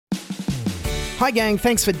Hi gang,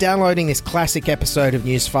 thanks for downloading this classic episode of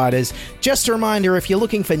Newsfighters. Just a reminder, if you're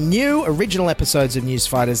looking for new original episodes of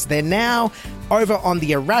Newsfighters, they're now over on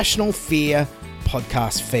the Irrational Fear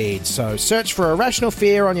podcast feed. So search for Irrational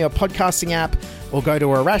Fear on your podcasting app or go to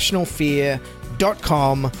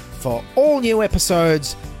irrationalfear.com for all new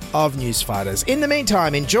episodes of Newsfighters. In the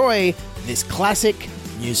meantime, enjoy this classic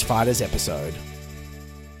Newsfighters episode.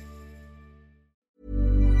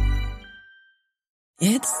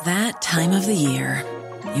 It's that time of the year.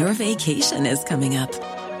 Your vacation is coming up.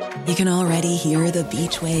 You can already hear the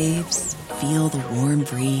beach waves, feel the warm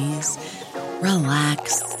breeze,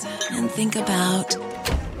 relax, and think about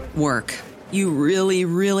work. You really,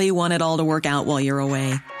 really want it all to work out while you're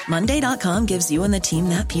away. Monday.com gives you and the team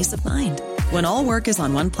that peace of mind. When all work is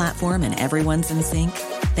on one platform and everyone's in sync,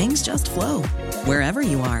 things just flow. Wherever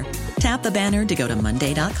you are, tap the banner to go to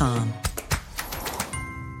Monday.com.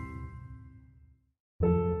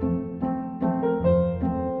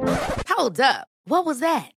 Hold up. What was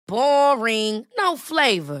that? Boring. No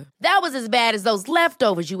flavor. That was as bad as those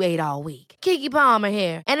leftovers you ate all week. Keke Palmer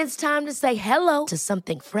here. And it's time to say hello to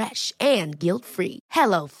something fresh and guilt-free.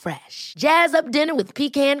 Hello Fresh. Jazz up dinner with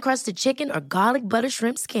pecan-crusted chicken or garlic butter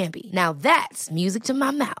shrimp scampi. Now that's music to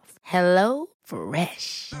my mouth. Hello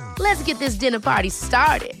Fresh. Let's get this dinner party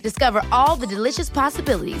started. Discover all the delicious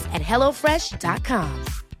possibilities at HelloFresh.com.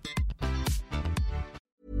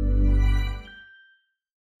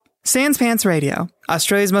 Sans Pants Radio,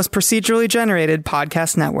 Australia's most procedurally generated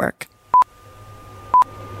podcast network.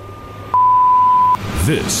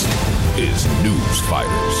 This is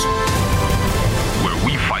Newsfighters, where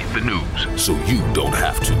we fight the news so you don't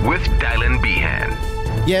have to. With Dylan Behan.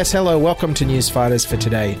 Yes, hello, welcome to Newsfighters for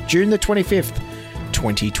today, June the 25th,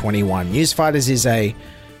 2021. Newsfighters is a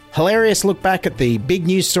hilarious look back at the big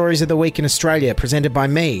news stories of the week in Australia, presented by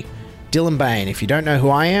me, Dylan Bain. If you don't know who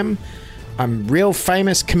I am, I'm a real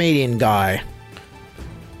famous comedian guy.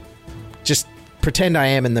 Just pretend I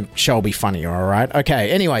am and the show will be funnier, alright? Okay,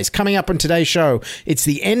 anyways, coming up on today's show, it's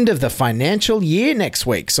the end of the financial year next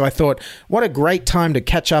week. So I thought, what a great time to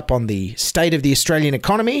catch up on the state of the Australian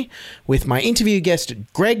economy with my interview guest,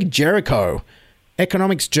 Greg Jericho,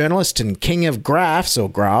 economics journalist and king of graphs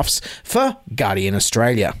for Guardian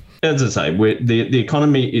Australia. As I say, the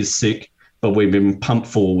economy is sick, but we've been pumped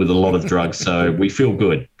full with a lot of drugs, so we feel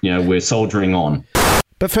good. You know, we're soldiering on.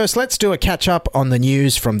 But first, let's do a catch-up on the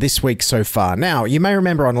news from this week so far. Now, you may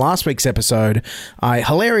remember on last week's episode, I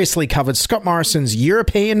hilariously covered Scott Morrison's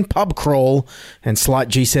European pub crawl and slight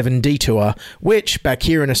G7 detour, which, back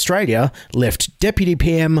here in Australia, left Deputy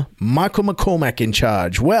PM Michael McCormack in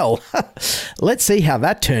charge. Well, let's see how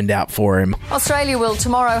that turned out for him. Australia will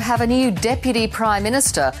tomorrow have a new Deputy Prime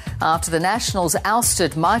Minister after the Nationals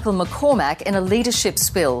ousted Michael McCormack in a leadership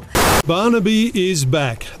spill. Barnaby is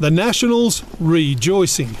back. The Nationals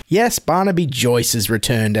rejoicing. Yes, Barnaby Joyce has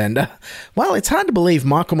returned, and, well, it's hard to believe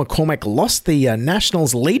Michael McCormack lost the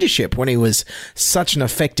Nationals leadership when he was such an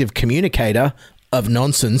effective communicator of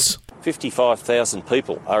nonsense. 55,000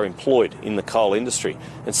 people are employed in the coal industry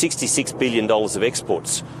and $66 billion of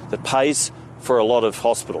exports that pays for a lot of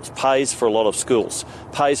hospitals, pays for a lot of schools,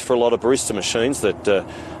 pays for a lot of barista machines that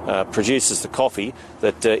produces the coffee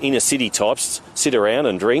that inner city types sit around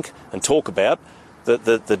and drink and talk about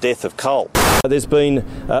the death of coal. There's been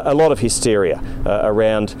a lot of hysteria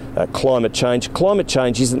around climate change. Climate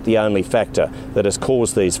change isn't the only factor that has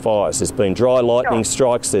caused these fires. There's been dry lightning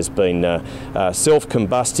strikes, there's been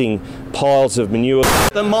self-combusting piles of manure.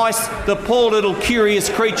 The mice, the poor little curious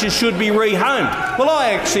creatures, should be rehomed. Well,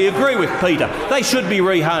 I actually agree with Peter. They should be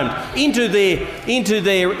rehomed into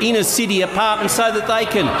their inner city apartments so that they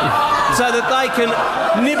can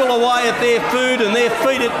nibble away at their food and their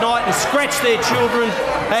feet at night and scratch their children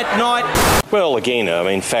at night. Well, again, I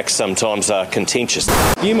mean, facts sometimes are contentious.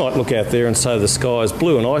 You might look out there and say the sky is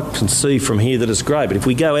blue, and I can see from here that it's grey, but if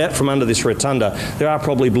we go out from under this rotunda, there are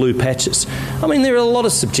probably blue patches. I mean, there are a lot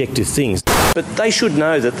of subjective things, but they should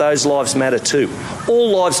know that those lives matter too.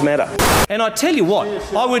 All lives matter. And I tell you what,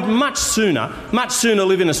 I would much sooner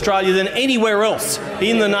live in Australia than anywhere else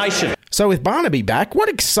in the nation. So with Barnaby back, what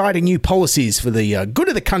exciting new policies for the good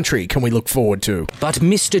of the country can we look forward to? But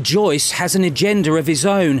Mr. Joyce has an agenda of his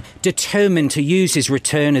own, determined to use his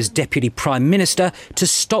return as Deputy Prime Minister to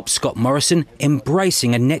stop Scott Morrison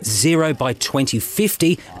embracing a net zero by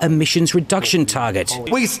 2050 emissions reduction target.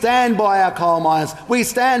 We stand by our coal miners, we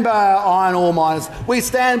stand by our iron ore miners, we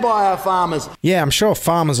stand by our farmers. Yeah, I'm sure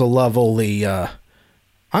farmers will love all the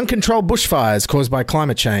uncontrolled bushfires caused by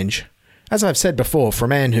climate change. As I've said before, for a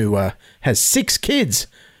man who has 6 kids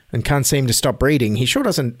and can't seem to stop breeding, he sure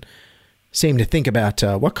doesn't seem to think about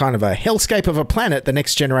what kind of a hellscape of a planet the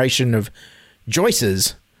next generation of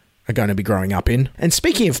Joyces are going to be growing up in. And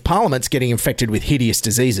speaking of parliaments getting infected with hideous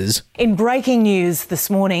diseases... In breaking news this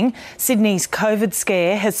morning, Sydney's COVID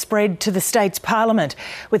scare has spread to the state's parliament,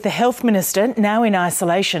 with the health minister now in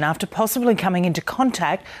isolation after possibly coming into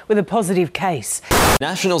contact with a positive case.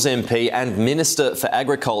 Nationals MP and Minister for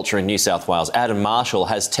Agriculture in New South Wales, Adam Marshall,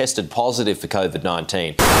 has tested positive for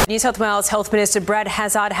COVID-19. New South Wales Health Minister Brad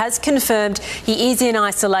Hazzard has confirmed he is in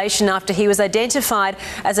isolation after he was identified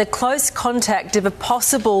as a close contact of a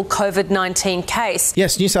possible COVID-19 case.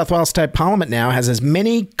 Yes, New South Wales State Parliament now has as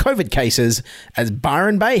many COVID cases as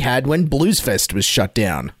Byron Bay had when Bluesfest was shut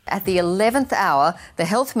down. At the 11th hour, the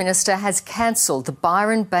Health Minister has cancelled the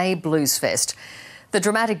Byron Bay Bluesfest. The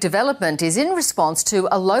dramatic development is in response to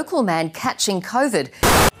a local man catching COVID.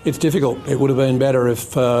 It's difficult. It would have been better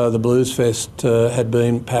if the Bluesfest had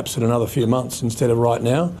been perhaps in another few months instead of right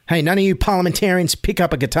now. Hey, none of you parliamentarians pick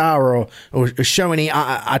up a guitar or show any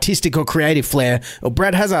artistic or creative flair, or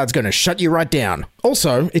Brad Hazzard's going to shut you right down.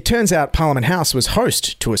 Also, it turns out Parliament House was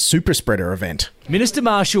host to a super spreader event. Minister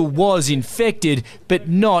Marshall was infected, but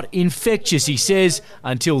not infectious, he says,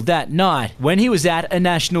 until that night. When he was at a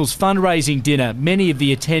Nationals fundraising dinner, many of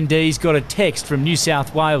the attendees got a text from New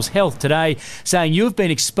South Wales Health today saying you've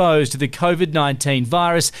been exposed to the COVID-19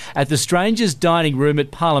 virus at the Strangers Dining Room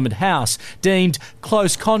at Parliament House, deemed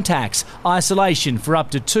close contacts, isolation for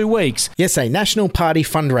up to 2 weeks. Yes, a National Party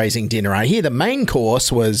fundraising dinner. I hear the main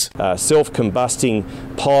course was... self-combusting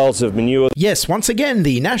piles of manure. Yes, once again,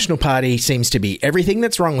 the National Party seems to be everything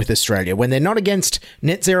that's wrong with Australia. When they're not against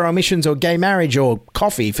net zero emissions or gay marriage or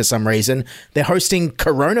coffee for some reason, they're hosting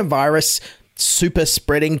coronavirus super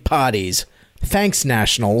spreading parties. Thanks,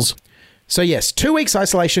 Nationals. So yes, 2 weeks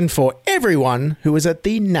isolation for everyone who was at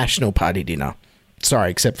the National Party dinner.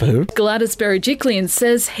 Sorry, except for who? Gladys Berejiklian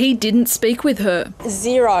says he didn't speak with her.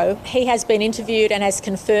 Zero. He has been interviewed and has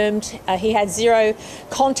confirmed he had zero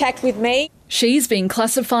contact with me. She's been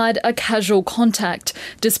classified a casual contact,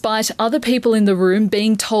 despite other people in the room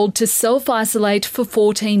being told to self-isolate for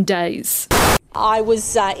 14 days. I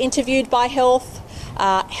was interviewed by Health.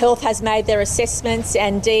 Health has made their assessments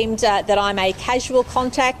and deemed that I'm a casual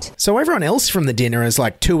contact. So everyone else from the dinner is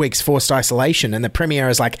like 2 weeks forced isolation, and the Premier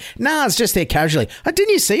is like, nah, it's just there casually. Didn't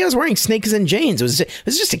you see? I was wearing sneakers and jeans. It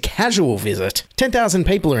was just a casual visit. 10,000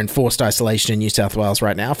 people are in forced isolation in New South Wales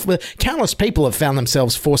right now. Countless people have found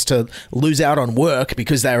themselves forced to lose out on work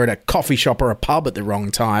because they were at a coffee shop or a pub at the wrong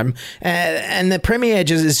time. And the Premier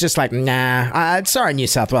is just like, nah, sorry, New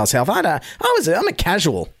South Wales Health. I'm a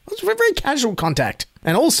casual. I was a very casual contact.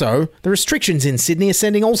 And also, the restrictions in Sydney are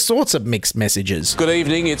sending all sorts of mixed messages. Good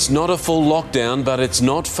evening. It's not a full lockdown, but it's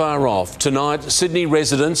not far off. Tonight, Sydney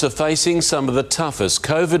residents are facing some of the toughest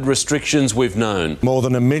COVID restrictions we've known. More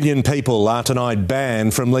than 1 million people are tonight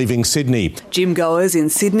banned from leaving Sydney. Gym goers in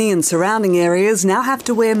Sydney and surrounding areas now have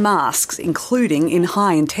to wear masks, including in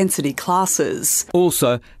high-intensity classes.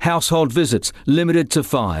 Also, household visits limited to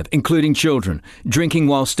 5, including children. Drinking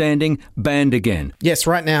while standing, banned again. Yes,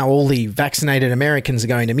 right now all the vaccinated Americans are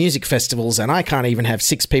going to music festivals, and I can't even have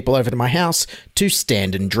 6 people over to my house to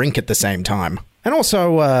stand and drink at the same time. And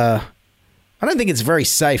also, I don't think it's very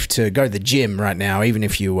safe to go to the gym right now, even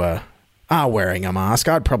if you are wearing a mask.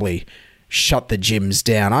 I'd probably shut the gyms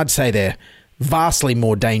down. I'd say they're vastly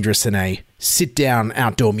more dangerous than a sit-down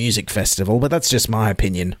outdoor music festival, but that's just my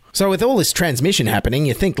opinion. So with all this transmission happening,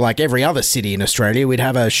 you think like every other city in Australia, we'd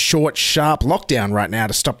have a short, sharp lockdown right now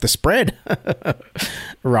to stop the spread.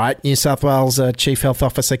 Right, New South Wales Chief Health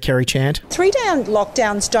Officer Kerry Chant? 3-day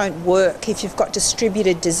lockdowns don't work if you've got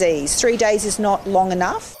distributed disease. 3 days is not long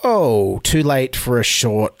enough. Oh, too late for a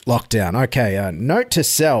short lockdown. Okay, note to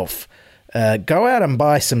self, go out and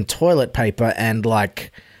buy some toilet paper and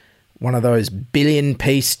like one of those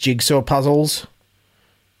billion-piece jigsaw puzzles.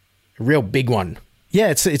 A real big one. Yeah,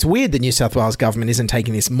 it's weird the New South Wales government isn't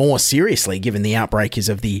taking this more seriously, given the outbreak is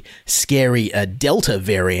of the scary Delta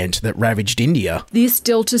variant that ravaged India. This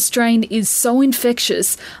Delta strain is so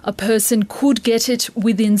infectious, a person could get it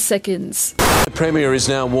within seconds. The Premier is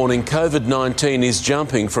now warning COVID-19 is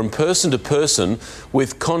jumping from person to person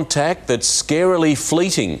with contact that's scarily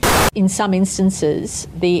fleeting. In some instances,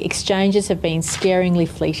 the exchanges have been scaringly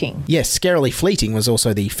fleeting. Yes, scarily fleeting was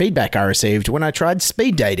also the feedback I received when I tried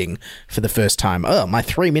speed dating for the first time. Oh, my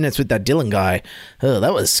 3 minutes with that Dylan guy. Oh,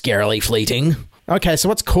 that was scarily fleeting. Okay, so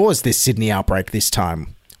what's caused this Sydney outbreak this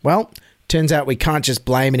time? Well, turns out we can't just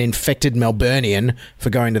blame an infected Melburnian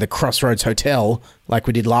for going to the Crossroads Hotel like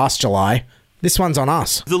we did last July. This one's on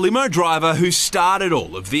us. The limo driver who started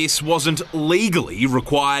all of this wasn't legally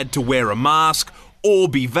required to wear a mask or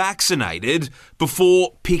be vaccinated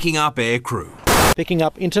before picking up aircrew. Picking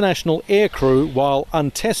up international aircrew while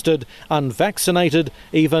untested, unvaccinated,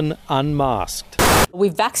 even unmasked.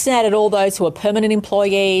 We've vaccinated all those who are permanent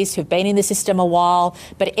employees, who've been in the system a while,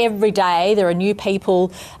 but every day there are new people,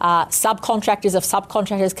 subcontractors of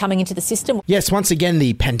subcontractors coming into the system. Yes, once again,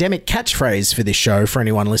 the pandemic catchphrase for this show, for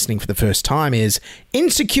anyone listening for the first time, is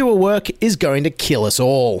insecure work is going to kill us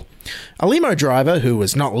all. A limo driver who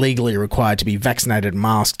was not legally required to be vaccinated,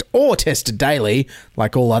 masked or tested daily,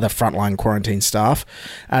 like all other frontline quarantine staff,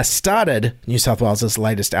 started New South Wales'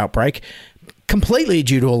 latest outbreak completely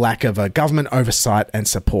due to a lack of government oversight and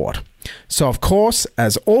support. So, of course,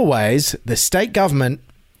 as always, the state government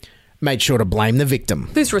made sure to blame the victim.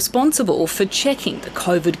 Who's responsible for checking the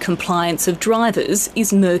COVID compliance of drivers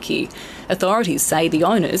is murky. Authorities say the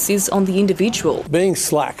onus is on the individual. Being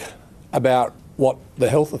slack about what the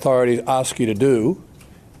health authorities ask you to do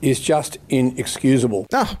is just inexcusable.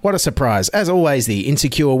 Oh, what a surprise. As always, the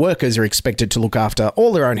insecure workers are expected to look after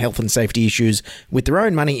all their own health and safety issues with their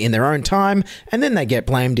own money in their own time, and then they get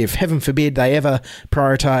blamed if, heaven forbid, they ever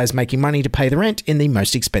prioritise making money to pay the rent in the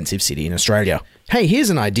most expensive city in Australia. Hey, here's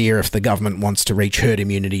an idea if the government wants to reach herd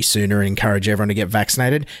immunity sooner and encourage everyone to get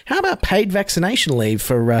vaccinated. How about paid vaccination leave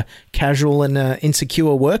for casual and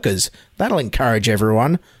insecure workers? That'll encourage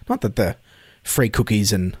everyone. Not that the free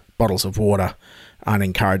cookies and bottles of water aren't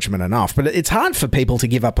encouragement enough, but it's hard for people to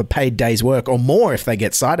give up a paid day's work or more if they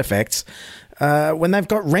get side effects when they've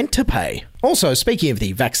got rent to pay. Also, speaking of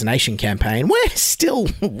the vaccination campaign, we're still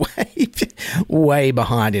way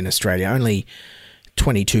behind in Australia. Only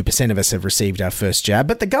 22% of us have received our first jab,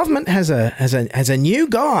 but the government has a new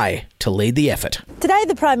guy to lead the effort. Today,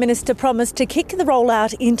 the Prime Minister promised to kick the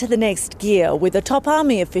rollout into the next gear, with a top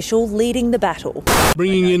army official leading the battle.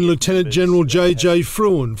 Bringing in Lieutenant General J.J.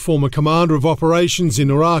 Fruin, former commander of operations in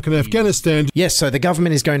Iraq and Afghanistan. Yes, so the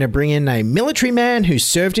government is going to bring in a military man who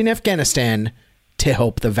served in Afghanistan to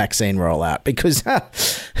help the vaccine rollout, because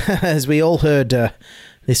as we all heard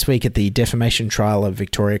this week at the defamation trial of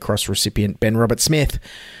Victoria Cross recipient Ben Roberts-Smith,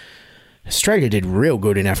 Australia did real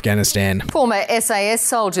good in Afghanistan. Former SAS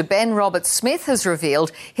soldier Ben Roberts-Smith has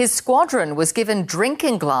revealed his squadron was given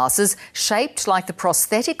drinking glasses shaped like the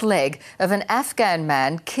prosthetic leg of an Afghan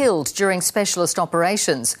man killed during specialist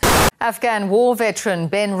operations. Afghan war veteran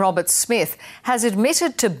Ben Roberts-Smith has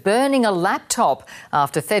admitted to burning a laptop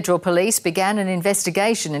after federal police began an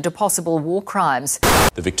investigation into possible war crimes.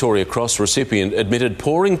 The Victoria Cross recipient admitted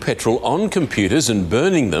pouring petrol on computers and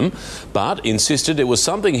burning them, but insisted it was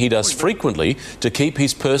something he does frequently to keep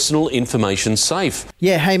his personal information safe.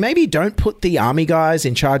 Yeah, hey, maybe don't put the army guys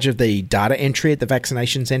in charge of the data entry at the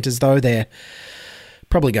vaccination centres, though. They're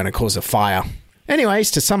probably going to cause a fire. Anyways,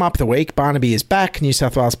 to sum up the week, Barnaby is back, New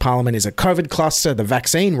South Wales Parliament is a COVID cluster, the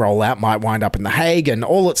vaccine rollout might wind up in The Hague, and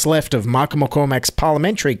all that's left of Michael McCormack's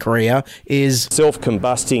parliamentary career is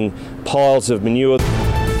self-combusting piles of manure.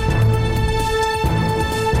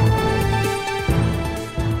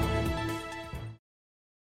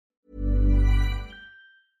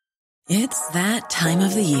 It's that time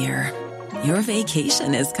of the year. Your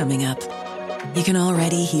vacation is coming up. You can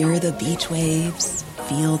already hear the beach waves,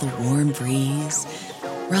 feel the warm breeze,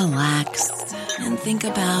 relax, and think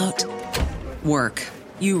about work.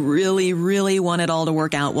 You really, really want it all to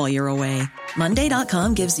work out while you're away.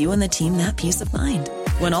 Monday.com gives you and the team that peace of mind.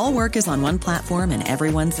 When all work is on one platform and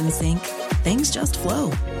everyone's in sync, things just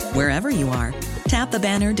flow. Wherever you are, tap the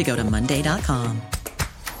banner to go to Monday.com.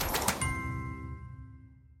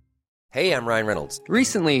 Hey, I'm Ryan Reynolds.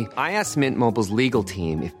 Recently, I asked Mint Mobile's legal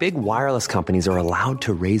team if big wireless companies are allowed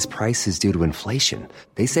to raise prices due to inflation.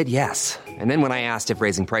 They said yes. And then when I asked if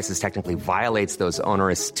raising prices technically violates those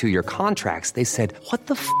onerous two-year contracts, they said, "What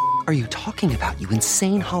the f*** are you talking about, you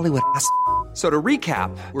insane Hollywood ass?" So to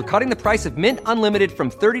recap, we're cutting the price of Mint Unlimited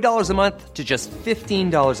from $30 a month to just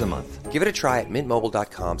 $15 a month. Give it a try at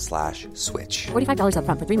mintmobile.com/switch. $45 up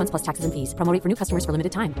front for 3 months plus taxes and fees. Promo rate for new customers for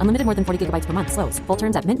limited time. Unlimited more than 40 gigabytes per month. Slows full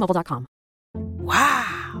terms at mintmobile.com.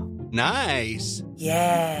 Wow. Nice.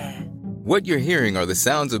 Yeah. What you're hearing are the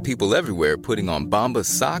sounds of people everywhere putting on Bombas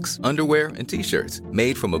socks, underwear, and T-shirts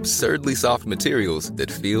made from absurdly soft materials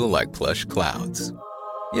that feel like plush clouds.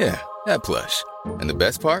 Yeah, that plush. And the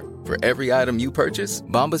best part? For every item you purchase,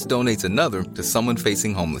 Bombas donates another to someone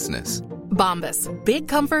facing homelessness. Bombas. Big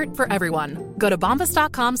comfort for everyone. Go to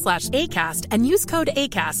bombas.com/ACAST and use code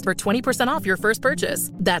ACAST for 20% off your first purchase.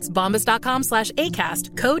 That's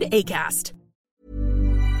bombas.com/ACAST. Code ACAST.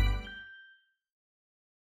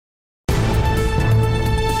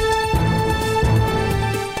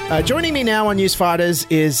 Joining me now on Newsfighters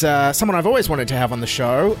is someone I've always wanted to have on the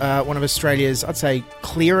show. One of Australia's, I'd say,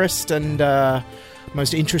 clearest and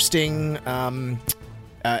most interesting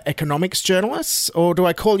economics journalists, or do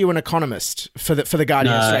I call you an economist for the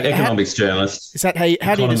Guardian Australia? Economics journalist. Is that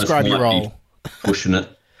how do you describe your role? Pushing it.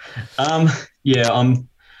 I've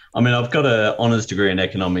got an honours degree in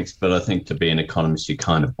economics, but I think to be an economist, you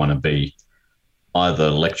kind of want to be either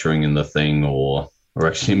lecturing in the thing or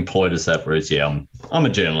actually employed as that. Whereas, I'm a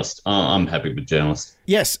journalist. I'm happy with journalists.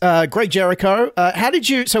 Yes. Greg Jericho, how did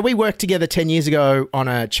you... So we worked together 10 years ago on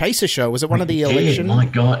a Chaser show. Was it one of the election? My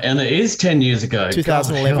God. And it is 10 years ago.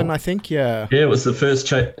 2011, I think. Yeah. Yeah, it was the first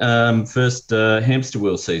hamster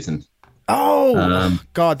wheel season. Oh,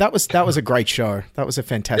 God. That was a great show. That was a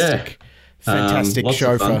fantastic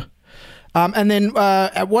show for... and then,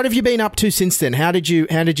 what have you been up to since then? How did you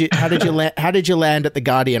land at the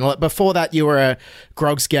Guardian? Before that, you were a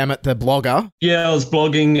Grogs Gamut, the blogger. Yeah, I was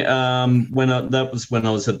blogging that was when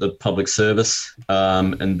I was at the public service,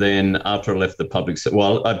 and then after I left the public service,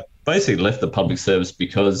 I basically left the public service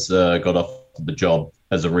because I got offered the job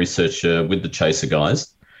as a researcher with the Chaser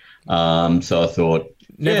guys. So I thought.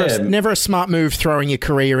 Never a smart move throwing your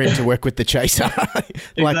career in to work with the Chaser.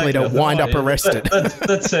 Likely to wind up arrested.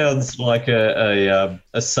 That sounds like a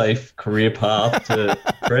safe career path to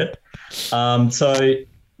tread. So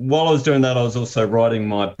while I was doing that, I was also writing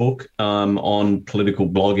my book on political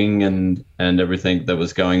blogging and everything that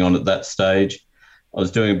was going on at that stage. I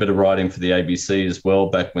was doing a bit of writing for the ABC as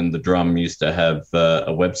well, back when the Drum used to have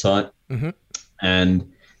a website. Mm-hmm.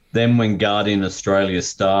 And then when Guardian Australia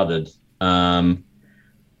started,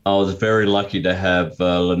 I was very lucky to have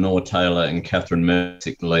Lenore Taylor and Catherine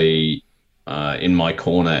Mercickley in my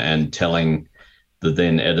corner and telling the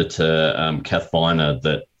then editor, Kath Viner,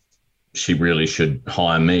 that she really should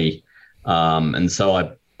hire me. And so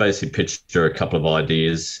I basically pitched her a couple of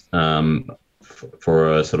ideas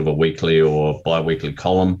for a sort of a weekly or bi-weekly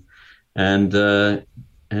column, and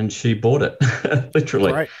she bought it,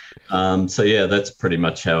 literally. Right. That's pretty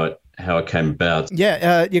much how it came about.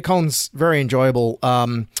 Yeah, your column's very enjoyable.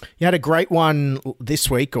 You had a great one this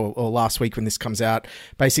week or last week when this comes out,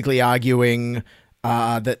 basically arguing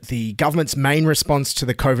that the government's main response to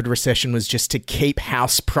the COVID recession was just to keep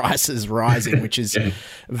house prices rising, which is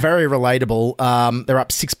very relatable. They're up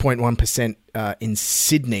 6.1% in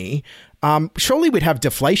Sydney. Surely we'd have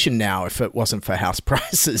deflation now if it wasn't for house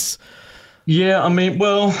prices. Yeah,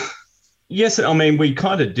 yes, we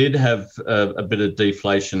kind of did have a bit of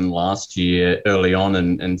deflation last year early on,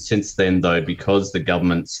 and since then, though, because the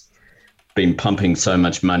government's been pumping so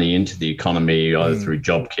much money into the economy, either through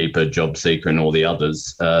JobKeeper, JobSeeker, and all the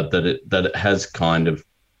others, that it has kind of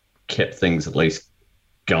kept things at least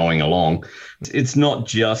going along. It's not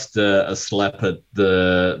just a slap at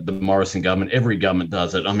the Morrison government. Every government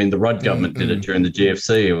does it. The Rudd government did it during the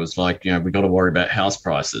GFC. It was like, we got to worry about house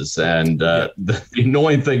prices. And the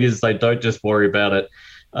annoying thing is they don't just worry about it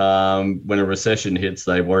when a recession hits.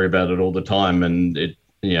 They worry about it all the time. And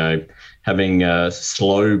having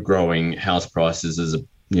slow growing house prices is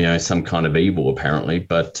some kind of evil, apparently.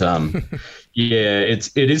 But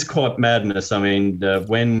it is quite madness.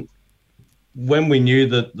 When we knew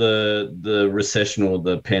that the recession or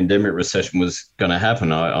the pandemic recession was going to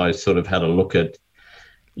happen, I sort of had a look at,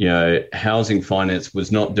 housing finance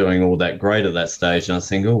was not doing all that great at that stage. And I was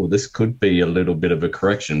thinking, this could be a little bit of a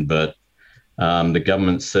correction, but the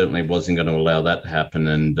government certainly wasn't going to allow that to happen.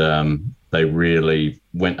 And they really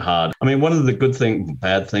went hard. One of the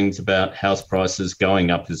bad things about house prices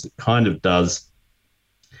going up is it kind of does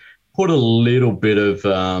put a little bit of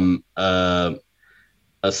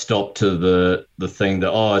a stop to the thing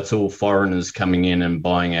that, it's all foreigners coming in and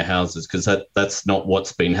buying our houses, because that's not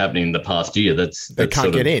what's been happening in the past year. They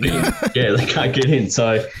can't get in. They can't get in.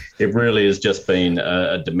 So it really has just been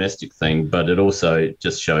a domestic thing, but it also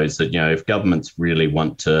just shows that, if governments really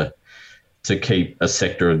want to keep a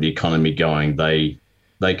sector of the economy going, they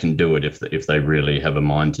can do it if they really have a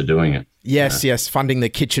mind to doing it. Yes, funding the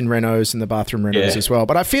kitchen renos and the bathroom renos as well.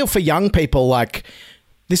 But I feel for young people,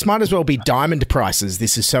 this might as well be diamond prices.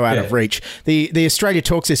 This is so out of reach. The Australia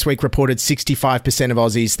Talks this week reported 65% of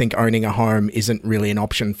Aussies think owning a home isn't really an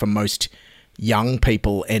option for most young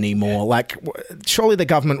people anymore. Surely the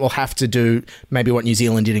government will have to do maybe what New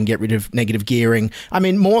Zealand did and get rid of negative gearing.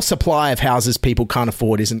 More supply of houses people can't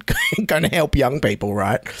afford isn't going to help young people,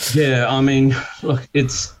 right? Yeah, look,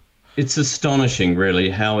 it's astonishing, really,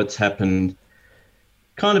 how it's happened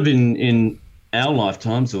kind of in our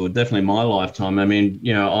lifetimes, or definitely my lifetime. I'm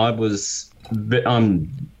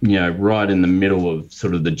right in the middle of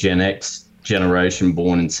sort of the Gen X generation,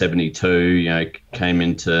 born in 72, came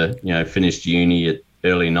into, finished uni at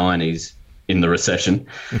early 90s in the recession.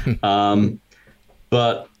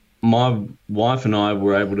 But my wife and I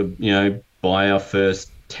were able to, buy our first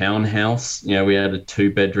townhouse. You know, we had a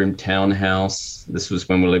 2-bedroom townhouse. This was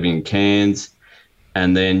when we were living in Cairns.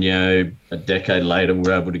 And then, you know, a decade later, we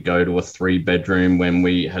were able to go to a 3-bedroom when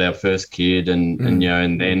we had our first kid. And you know,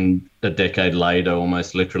 and then a decade later,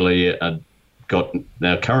 almost literally, got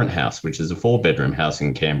our current house, which is a 4-bedroom house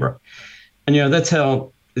in Canberra. And, you know, that's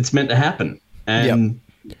how it's meant to happen. And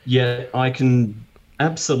yet I can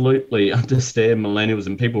absolutely understand millennials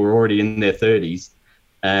and people who are already in their 30s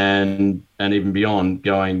and even beyond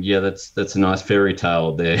going, yeah, that's a nice fairy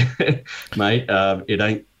tale there, mate.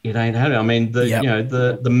 It ain't happening. I mean, you know,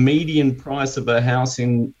 the median price of a house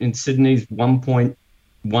in Sydney is $1.1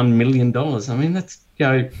 million. I mean, that's, you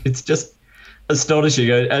know, it's just astonishing.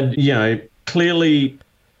 And, you know, clearly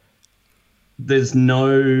there's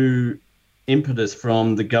no impetus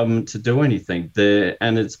from the government to do anything there,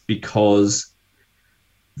 and it's because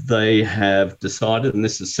they have decided, and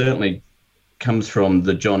this is certainly comes from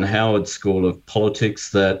the John Howard School of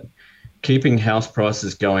Politics, that keeping house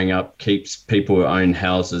prices going up keeps people who own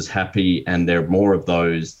houses happy, and there are more of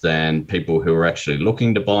those than people who are actually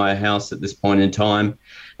looking to buy a house at this point in time.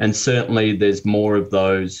 And certainly there's more of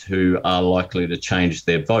those who are likely to change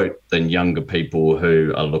their vote than younger people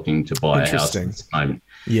who are looking to buy a house at this moment.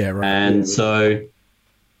 Yeah, right. And so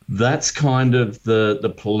that's kind of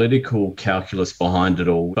the political calculus behind it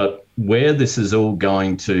all. But where this is all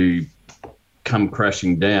going to come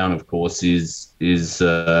crashing down, of course, is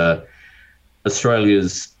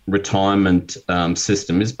Australia's retirement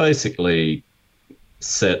system is basically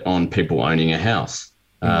set on people owning a house.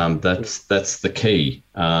 That's the key.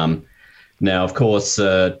 Now, of course,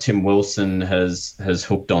 Tim Wilson has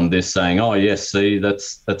hooked on this, saying, "Oh, yes, see,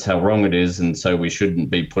 that's how wrong it is, and so we shouldn't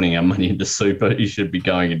be putting our money into super. You should be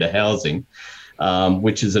going into housing,"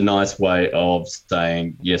 which is a nice way of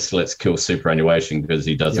saying, yes, let's kill superannuation, because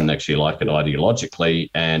he doesn't actually like it ideologically,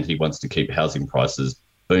 and he wants to keep housing prices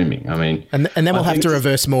booming. I mean, and then we'll have to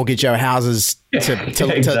reverse mortgage our houses to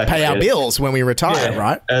pay our bills when we retire,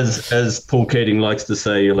 right? As Paul Keating likes to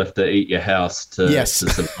say, you'll have to eat your house to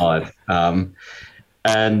survive.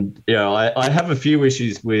 And you know, I have a few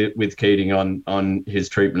issues with Keating on his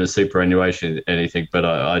treatment of superannuation and anything, but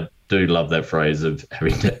I do love that phrase of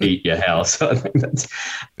having to eat your house. I think that's,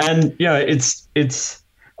 and you know, it's.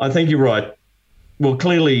 I think you're right. Well,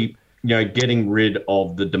 clearly, you know, getting rid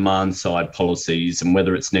of the demand side policies, and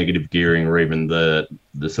whether it's negative gearing or even the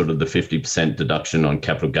sort of the 50% deduction on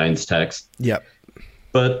capital gains tax. Yep.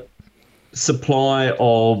 But supply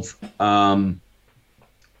of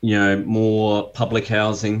you know, more public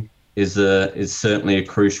housing is certainly a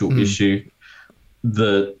crucial issue.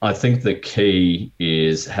 I think the key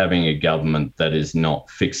is having a government that is not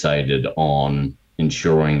fixated on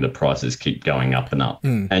ensuring the prices keep going up and up.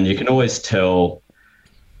 And you can always tell,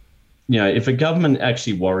 you know, if a government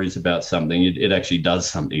actually worries about something, it actually does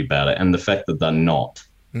something about it. And the fact that they're not,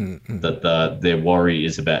 that their worry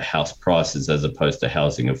is about house prices as opposed to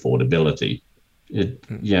housing affordability, you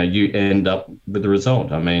know, you end up with the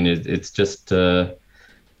result. I mean, it's just,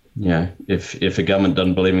 you know, if a government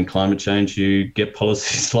doesn't believe in climate change, you get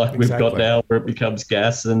policies like we've got now, where it becomes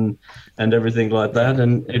gas and everything like that.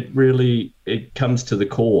 And it comes to the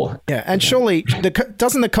core. Yeah, and surely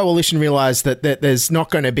doesn't the coalition realise that there's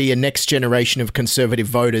not going to be a next generation of Conservative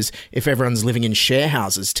voters if everyone's living in share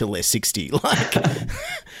houses till they're 60? Like,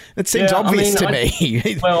 it seems obvious to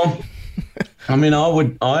me. Well, I mean,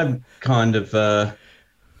 I'm kind of,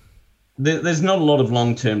 there's not a lot of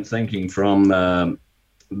long-term thinking from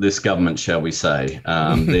this government, shall we say.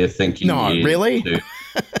 They're thinking... No, really?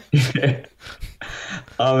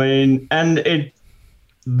 I mean, and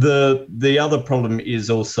the other problem is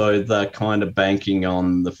also the kind of banking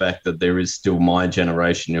on the fact that there is still my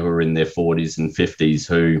generation who are in their 40s and 50s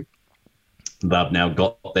who they've now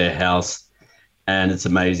got their house. And it's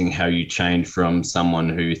amazing how you change from someone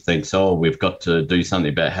who thinks, oh, we've got to do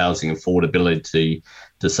something about housing affordability,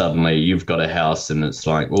 to suddenly you've got a house and it's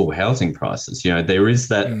like, oh, housing prices. You know, there is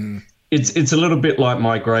that. It's a little bit like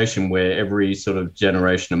migration, where every sort of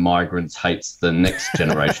generation of migrants hates the next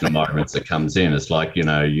generation of migrants that comes in. It's like, you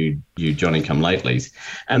know, you Johnny-come-latelys.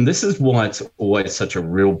 And this is why it's always such a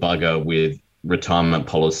real bugger with retirement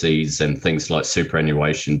policies and things like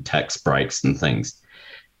superannuation tax breaks and things,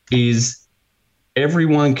 is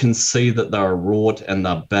everyone can see that they're wrought and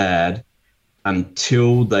they're bad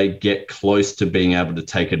until they get close to being able to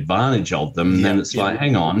take advantage of them. And then it's like,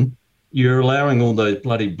 hang on, you're allowing all those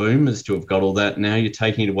bloody boomers to have got all that. Now you're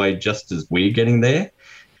taking it away just as we're getting there.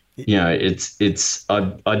 You know,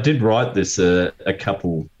 I did write this a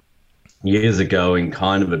couple years ago in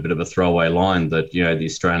kind of a bit of a throwaway line that, you know, the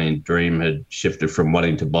Australian dream had shifted from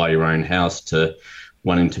wanting to buy your own house to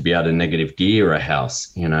wanting to be able to negative gear a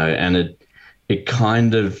house, and it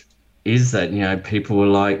kind of is that, people were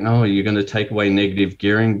like, no, you're going to take away negative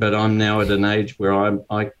gearing, but I'm now at an age where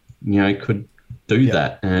I could do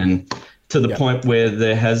that. And to the point where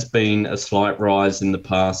there has been a slight rise in the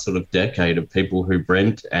past sort of decade of people who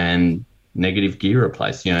rent and negative gear a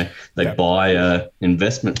place. They buy a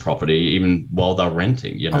investment property even while they're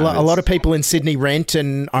renting. A lot of people in Sydney rent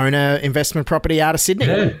and own a investment property out of Sydney.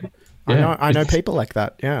 Yeah. I know people like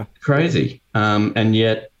that. Yeah, crazy. And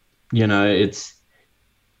yet, it's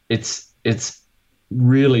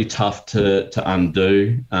really tough to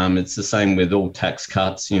undo. It's the same with all tax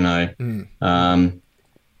cuts.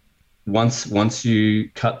 Once you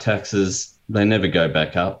cut taxes, they never go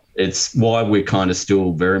back up. It's why we're kind of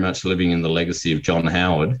still very much living in the legacy of John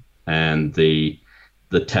Howard and the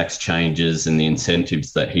tax changes and the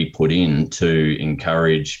incentives that he put in to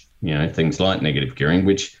encourage, things like negative gearing,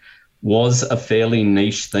 which was a fairly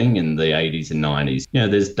niche thing in the 80s and 90s.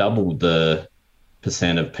 There's double the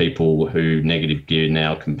percent of people who negative gear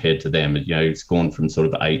now compared to them. It's gone from sort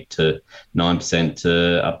of 8 to 9%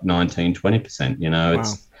 to up 19, 20%. Wow.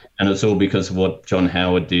 It's all because of what John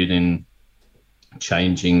Howard did in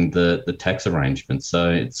changing the tax arrangements.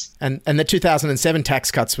 So it's and the 2007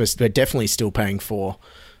 tax cuts they're definitely still paying for.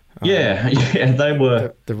 They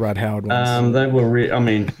were the Rudd Howard ones. They were.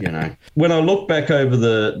 When I look back over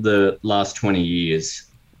the last 20 years,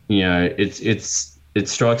 it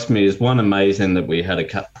strikes me as one amazing that we had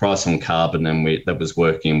a price on carbon and that was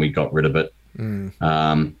working. We got rid of it.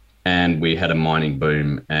 And we had a mining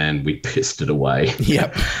boom and we pissed it away.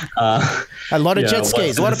 Yep. A lot of jet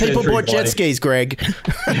skis. A lot of people bought jet skis, Greg.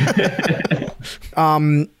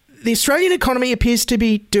 The Australian economy appears to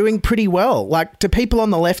be doing pretty well. Like, do people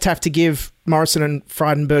on the left have to give Morrison and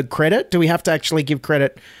Frydenberg credit? Do we have to actually give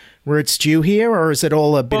credit where it's due here, or is it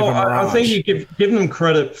all a bit of a mirage? I think you give them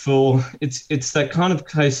credit for it's that kind of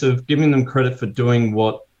case of giving them credit for doing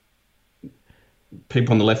what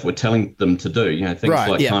people on the left were telling them to do, things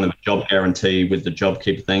kind of a job guarantee with the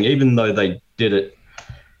JobKeeper thing, even though they did it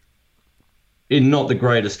in not the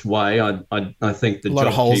greatest way. I think the a lot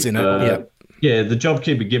of holes in it. The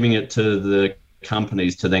JobKeeper giving it to the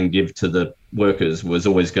companies to then give to the workers was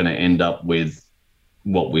always going to end up with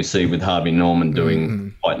what we see with Harvey Norman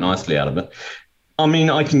doing quite nicely out of it. I mean,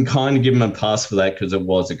 I can kind of give them a pass for that because it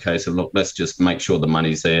was a case of, look, let's just make sure the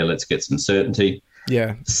money's there. Let's get some certainty.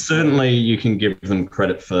 Yeah. Certainly you can give them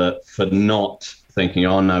credit for not thinking,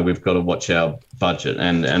 oh, no, we've got to watch our budget.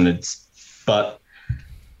 But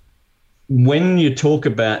when you talk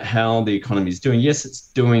about how the economy is doing, yes, it's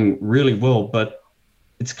doing really well, but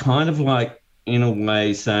it's kind of like, in a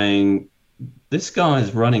way, saying this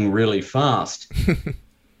guy's running really fast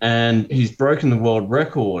and he's broken the world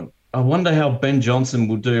record. I wonder how Ben Johnson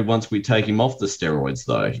will do once we take him off the steroids,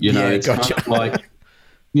 though. It's gotcha. kind of like,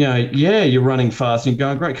 you're running fast and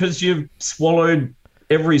going great because you've swallowed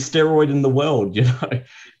every steroid in the world,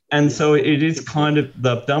 And so it is kind of,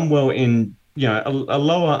 they've done well in, a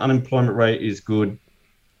lower unemployment rate is good.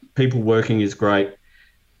 People working is great.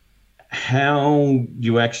 How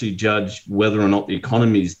you actually judge whether or not the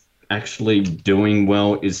economy is actually doing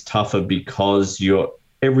well is tougher because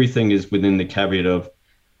everything is within the caveat of,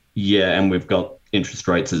 and we've got interest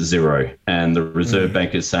rates at zero, and the Reserve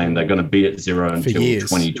Bank is saying they're going to be at zero until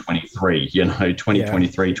 2023,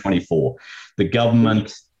 2023, 24. The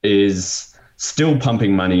government is still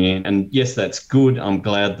pumping money in, and yes, that's good. I'm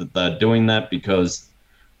glad that they're doing that because,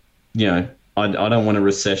 I don't want a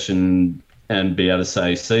recession and be able to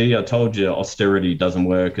say, see, I told you austerity doesn't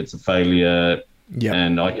work, it's a failure,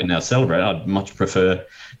 and I can now celebrate. I'd much prefer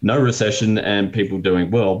no recession and people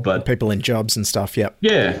doing well, but people in jobs and stuff.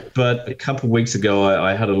 Yeah, but a couple of weeks ago,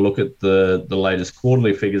 I had a look at the latest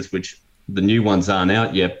quarterly figures, which the new ones aren't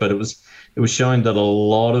out yet, but it was showing that a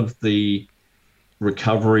lot of the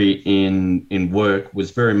recovery in work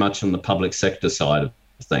was very much on the public sector side of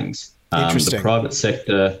things. Interesting. The private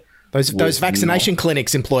sector. Those vaccination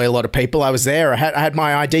clinics employ a lot of people. I was there. I had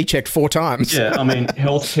my ID checked 4 times. Yeah, I mean,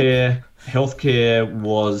 healthcare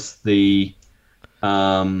was the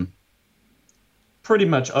pretty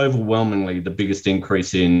much overwhelmingly the biggest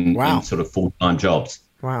increase in sort of full-time jobs.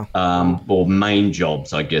 Wow. Or main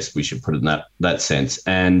jobs, I guess we should put it in that sense.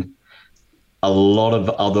 And a lot of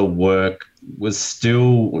other work was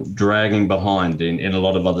still dragging behind in a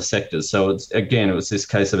lot of other sectors. So it was this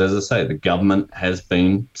case of, as I say, the government has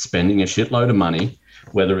been spending a shitload of money,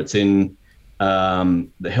 whether it's in the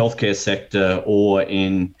healthcare sector or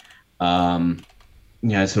in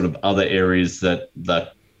sort of other areas that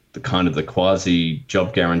the kind of the quasi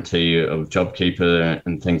job guarantee of JobKeeper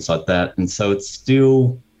and things like that. And so it's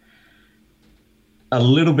still a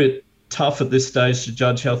little bit tough at this stage to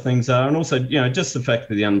judge how things are. And also, just the fact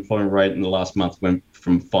that the unemployment rate in the last month went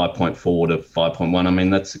from 5.4 to 5.1. I mean,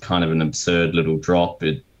 that's kind of an absurd little drop.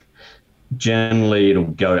 Generally, it'll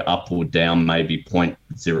go up or down maybe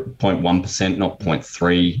 0.1%, not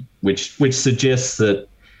 0.3, which suggests that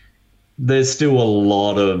there's still a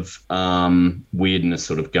lot of weirdness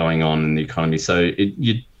sort of going on in the economy. So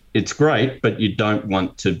it's great, but you don't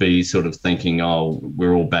want to be sort of thinking, oh,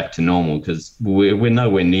 we're all back to normal, because we're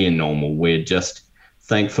nowhere near normal. We're just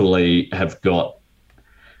thankfully have got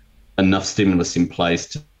enough stimulus in place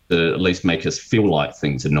to at least make us feel like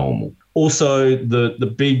things are normal. Also,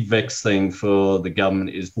 the big vex thing for the government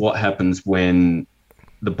is what happens when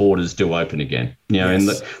the borders do open again.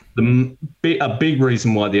 Yes. And a big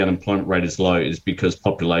reason why the unemployment rate is low is because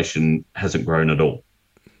population hasn't grown at all.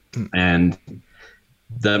 And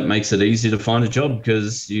that makes it easy to find a job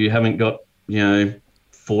because you haven't got,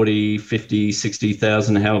 40, 50,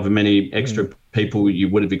 60,000, however many extra people you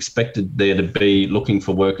would have expected there to be looking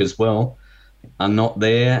for work as well are not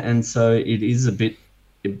there. And so it is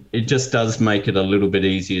it just does make it a little bit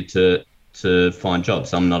easier to find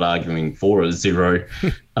jobs. I'm not arguing for a zero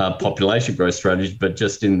population growth strategy, but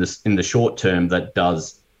just in the short term, that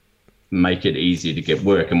does make it easier to get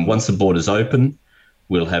work. And once the borders open,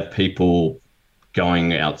 we'll have people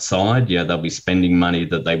going outside. They'll be spending money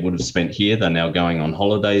that they would have spent here. They're now going on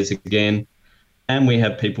holidays again. And we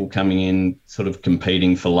have people coming in sort of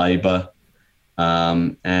competing for labour.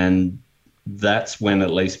 And that's when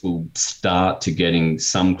at least we'll start to getting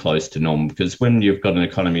some close to normal, because when you've got an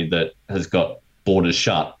economy that has got borders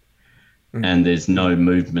shut and there's no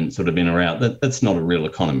movement sort of in or out, that's not a real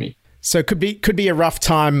economy. So it could be a rough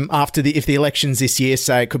time if the election's this year,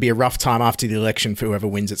 say, it could be a rough time after the election for whoever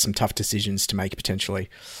wins it, some tough decisions to make potentially.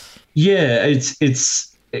 Yeah,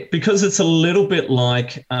 it's because it's a little bit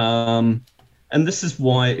like, and this is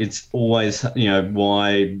why it's always,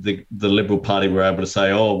 why the Liberal Party were able to say,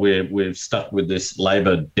 oh, we've stuck with this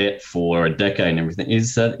Labor debt for a decade and everything,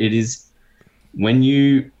 is that it is when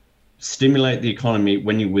you stimulate the economy,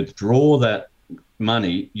 when you withdraw that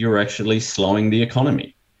money, you're actually slowing the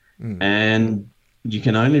economy. And you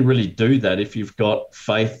can only really do that if you've got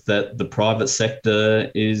faith that the private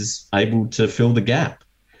sector is able to fill the gap.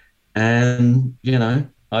 And,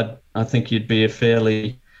 I think you'd be a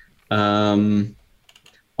fairly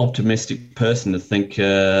optimistic person to think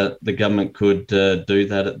the government could do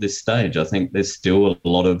that at this stage. I think there's still a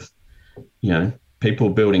lot of, people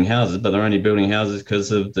building houses, but they're only building houses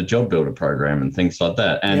because of the Job Builder program and things like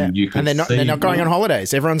that. And they're not going on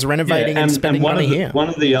holidays. Everyone's renovating and spending money here. One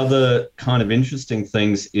of the other kind of interesting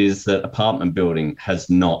things is that apartment building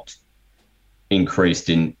has not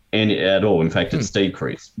increased at all. In fact, it's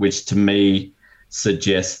decreased, which to me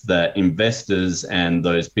suggests that investors and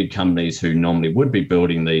those big companies who normally would be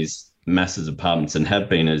building these masses of apartments and have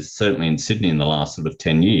been, as certainly in Sydney in the last sort of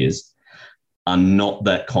 10 years, are not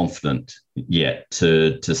that confident yet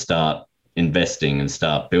to start investing and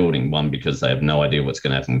start building. One, because they have no idea what's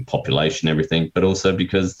going to happen with population and everything, but also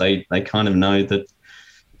because they kind of know that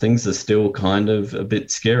things are still kind of a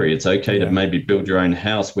bit scary. It's okay to maybe build your own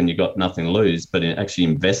house when you've got nothing to lose, but in actually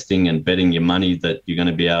investing and betting your money that you're going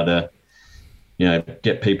to be able to,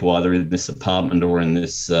 get people either in this apartment or in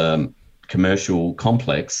this commercial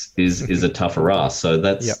complex is a tougher ask. So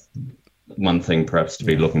that's one thing perhaps to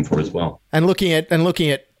be looking for as well. And looking at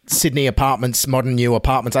Sydney apartments, modern new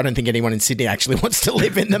apartments, I don't think anyone in Sydney actually wants to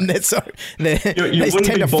live in them. They tend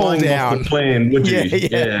to fall down. Off the plan, would you?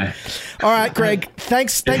 Yeah. All right, Greg.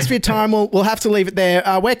 Thanks for your time. We'll have to leave it there.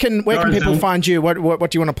 Where can people find you? What do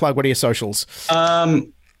you want to plug? What are your socials?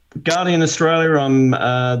 Guardian Australia, I'm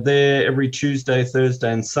there every Tuesday,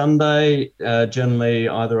 Thursday and Sunday, generally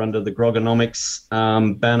either under the Grogonomics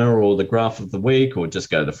banner or the Graph of the Week, or just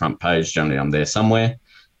go to the front page. Generally, I'm there somewhere.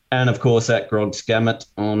 And, of course, at GrogScammit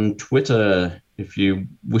on Twitter. If you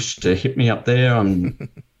wish to hit me up there, I'm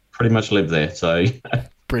pretty much live there. So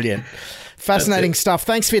brilliant. Fascinating stuff.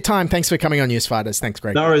 Thanks for your time. Thanks for coming on Newsfighters. Thanks,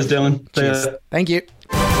 Greg. No worries, Dylan. Cheers. Thank you.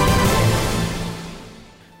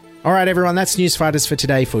 All right, everyone, that's Newsfighters for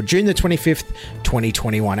today for June the 25th,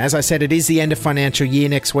 2021. As I said, it is the end of financial year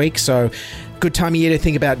next week, so good time of year to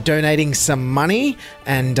think about donating some money.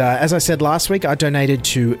 And as I said last week, I donated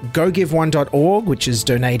to GoGive1.org, which is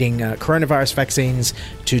donating coronavirus vaccines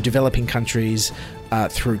to developing countries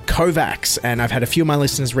through COVAX. And I've had a few of my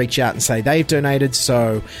listeners reach out and say they've donated.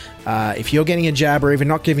 So if you're getting a jab or even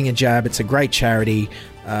not giving a jab, it's a great charity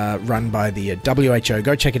run by the WHO.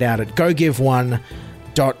 Go check it out at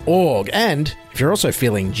GoGive1.org. And If you're also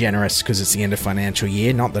feeling generous because it's the end of financial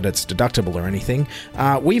year, not that it's deductible or anything,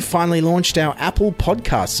 we've finally launched our Apple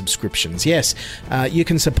Podcast subscriptions. Yes, you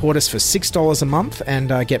can support us for $6 a month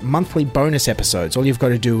and get monthly bonus episodes. All you've got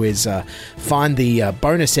to do is find the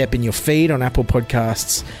bonus app in your feed on Apple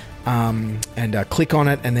Podcasts and click on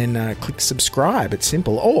it and then click subscribe. It's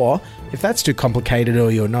simple. Or if that's too complicated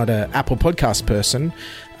or you're not an Apple Podcast person,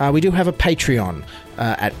 we do have a Patreon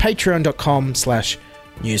at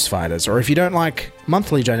patreon.com/newsfighters. Or if you don't like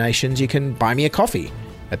monthly donations, you can buy me a coffee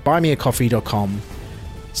at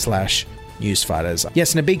buymeacoffee.com/newsfighters.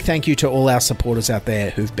 Yes, and a big thank you to all our supporters out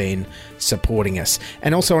there who've been supporting us.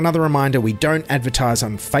 And also another reminder, we don't advertise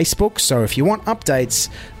on Facebook, so if you want updates,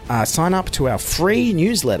 sign up to our free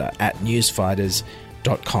newsletter at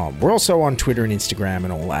newsfighters.com. We're also on Twitter and Instagram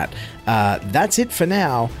and all that. That's it for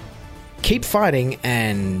now. Keep fighting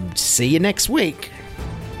and see you next week.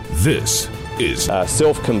 This is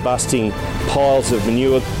self-combusting piles of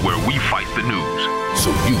manure where we fight the news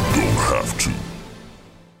so you don't have to.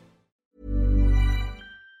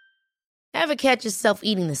 Ever catch yourself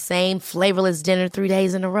eating the same flavorless dinner 3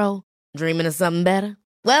 days in a row? Dreaming of something better?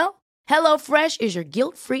 Well, HelloFresh is your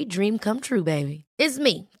guilt-free dream come true, baby. It's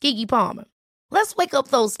me, Keke Palmer. Let's wake up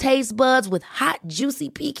those taste buds with hot, juicy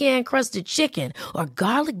pecan-crusted chicken or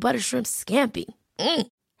garlic butter shrimp scampi.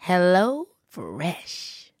 Hello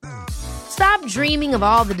Fresh. Stop dreaming of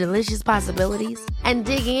all the delicious possibilities and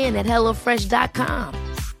dig in at HelloFresh.com.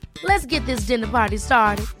 Let's get this dinner party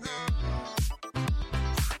started.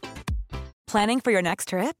 Planning for your next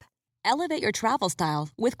trip? Elevate your travel style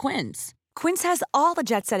with Quince. Quince has all the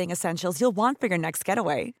jet-setting essentials you'll want for your next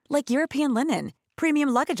getaway, like European linen, premium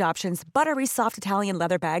luggage options, buttery soft Italian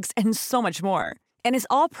leather bags, and so much more. And is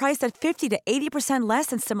all priced at 50 to 80% less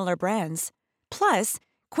than similar brands. Plus,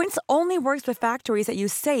 Quince only works with factories that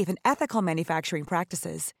use safe and ethical manufacturing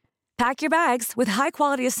practices. Pack your bags with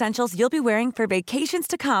high-quality essentials you'll be wearing for vacations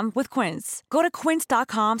to come with Quince. Go to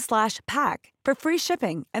quince.com/pack for free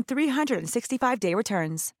shipping and 365-day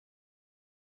returns.